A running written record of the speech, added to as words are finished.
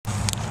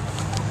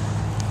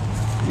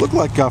Looked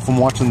like from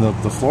watching the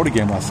Florida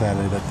game last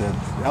Saturday that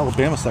the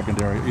Alabama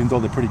secondary, even though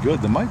they're pretty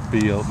good, they might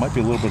be a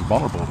little bit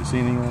vulnerable. Have you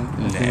seen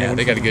anything? Yeah,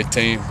 they got a good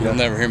team. You'll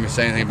never hear me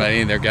say anything about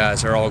any of their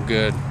guys. They're all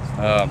good.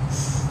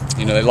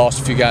 You know, they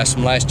lost a few guys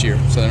from last year,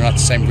 so they're not the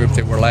same group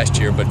they were last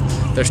year, but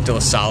they're still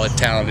a solid,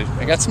 talented.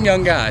 They got some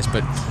young guys,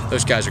 but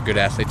those guys are good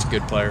athletes,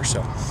 good players.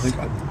 So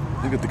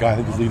I think that the guy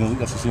who's leading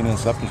the SEC in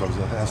interceptions was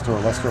Esther or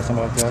Lester or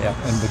something like that.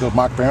 Yeah. And the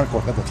Mark Barron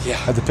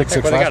had the pick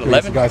six. Well, they got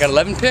 11. They got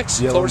 11 picks.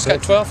 Yeah, Florida's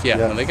got 12. Yeah,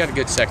 yeah. No, they got a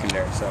good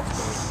secondary. So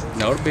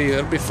no, it'll be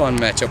a fun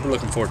matchup. We're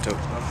looking forward to it.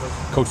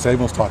 Coach Saban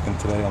was talking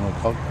today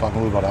talking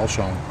a little about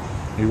Alshon.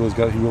 He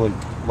really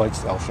likes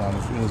Alshon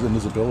in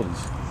his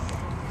abilities.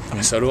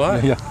 So do I.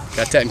 Yeah.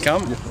 Got that in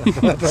common.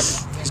 Yeah.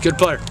 He's a good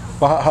player.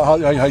 Well, how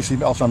do you see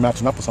Alshon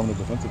matching up with some of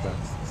the defensive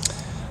backs?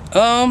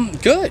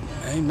 Good.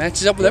 He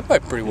matches up with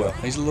everybody pretty well.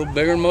 He's a little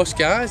bigger than most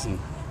guys, and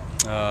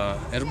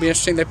it'll be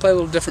interesting. They play a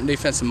little different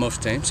defense than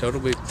most teams, so it'll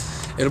be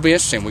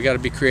interesting. We got to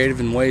be creative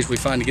in ways we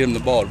find to get him the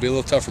ball. It'll be a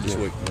little tougher this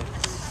week.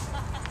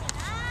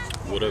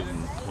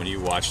 When you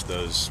watched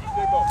those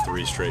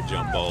 3 straight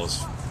jump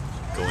balls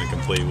go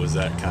incomplete, was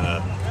that kind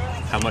of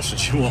how much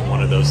did you want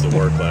one of those to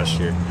work last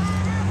year?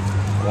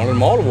 Wanted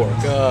them all to work.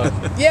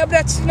 Yeah, but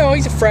that's,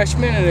 he's a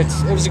freshman, and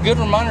it was a good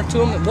reminder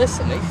to him that,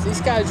 listen, these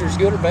guys are as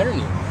good or better than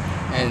you.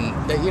 And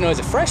that, as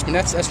a freshman,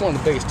 that's one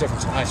of the biggest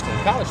differences in high school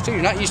and college too.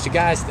 You're not used to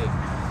guys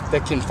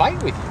that can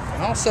fight with you.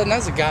 And all of a sudden,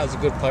 there's a guy who's a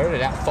good player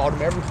that outfought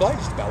him every play.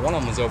 Just about one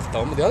of them was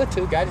overthrown, but the other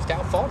 2 guys just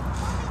outfought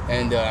him.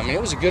 And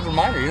it was a good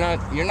reminder.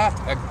 You're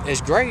not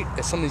as great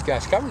as some of these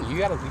guys covering you.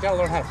 You got to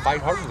learn how to fight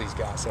hard with these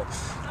guys. So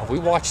we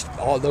watched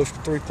all those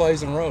 3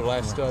 plays in a row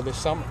last this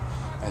summer,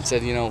 and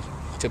said,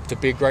 to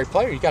be a great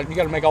player, you got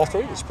to make all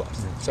 3 of these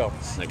plays. So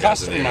the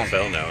guys in the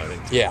NFL now, I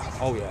think. Yeah.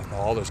 Oh yeah. No,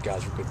 all those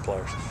guys are good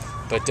players.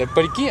 But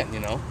again,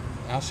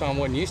 Alshon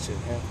wasn't used to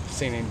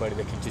seeing anybody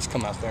that could just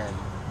come out there and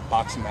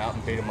box him out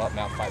and beat him up and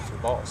out fight for the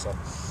ball. So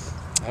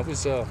that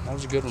was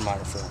a good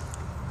reminder for him.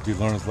 Did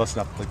he learn his lesson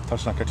after the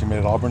touchdown catch he made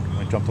at Auburn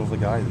when he jumped over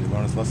the guy? Did he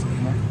learn his lesson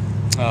from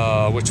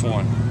that? Which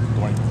one?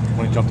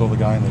 When he jumped over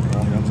the guy in the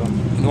end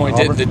zone? The one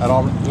at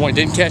Auburn? The one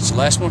he didn't catch, the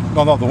last one?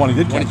 No, the one he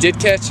did catch. When he did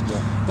catch?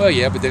 Yeah. Well,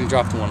 yeah, but then he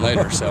dropped the one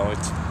later, so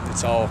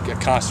it's all a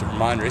constant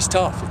reminder. It's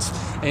tough.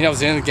 It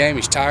was the end of the game.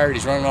 He's tired.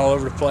 He's running all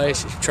over the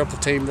place. He's triple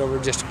teamed over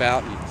just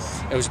about,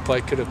 and it was a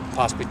play could have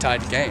possibly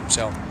tied the game.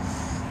 So,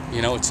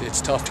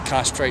 it's tough to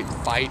concentrate and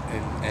fight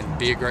and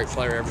be a great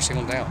player every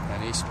single down.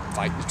 And he's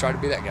fighting to try to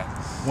be that guy.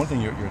 One thing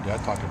your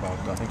dad talked about,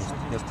 I think it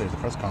was yesterday at the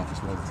press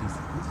conference, was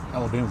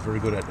Alabama's very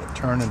good at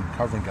turning and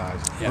covering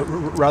guys. Yeah.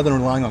 Rather than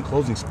relying on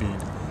closing speed,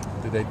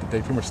 they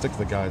pretty much stick to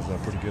the guys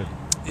pretty good.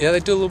 Yeah,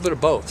 they do a little bit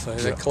of both.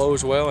 They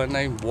close well and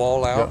they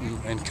wall out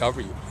and cover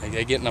you.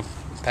 They get in a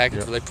package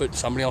where they put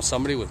somebody on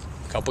somebody with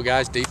a couple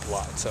guys deep a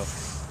lot. So,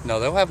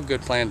 they'll have a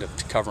good plan to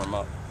cover them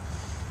up.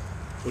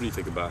 What do you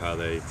think about how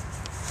they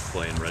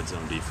play in red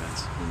zone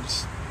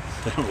defense?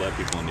 They don't let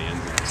people in the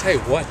end zone. Tell you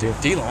what, dude,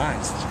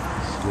 D-lines.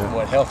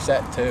 What helps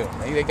that too.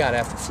 They got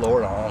after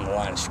Florida on the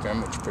line of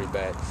scrimmage pretty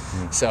bad.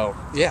 So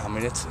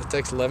it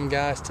takes 11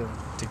 guys to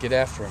get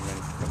after them, and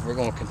if we're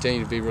going to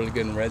continue to be really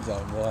good in red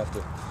zone, we'll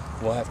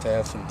have to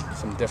have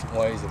some different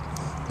ways of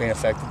being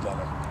effective down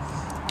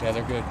there. Yeah,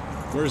 they're good.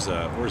 Where's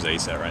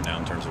Ace at right now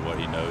in terms of what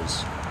he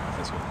knows?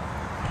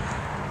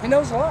 He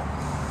knows a lot.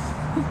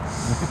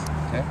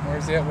 Yeah,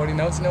 where's he at? What he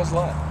knows a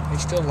lot.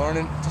 He's still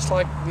learning, just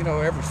like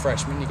every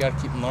freshman. You got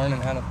to keep him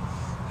learning how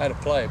to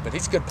play. But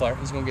he's a good player.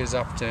 He's going to get his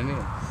opportunity,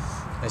 and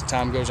as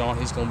time goes on,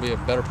 he's going to be a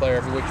better player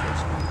every week for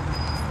us.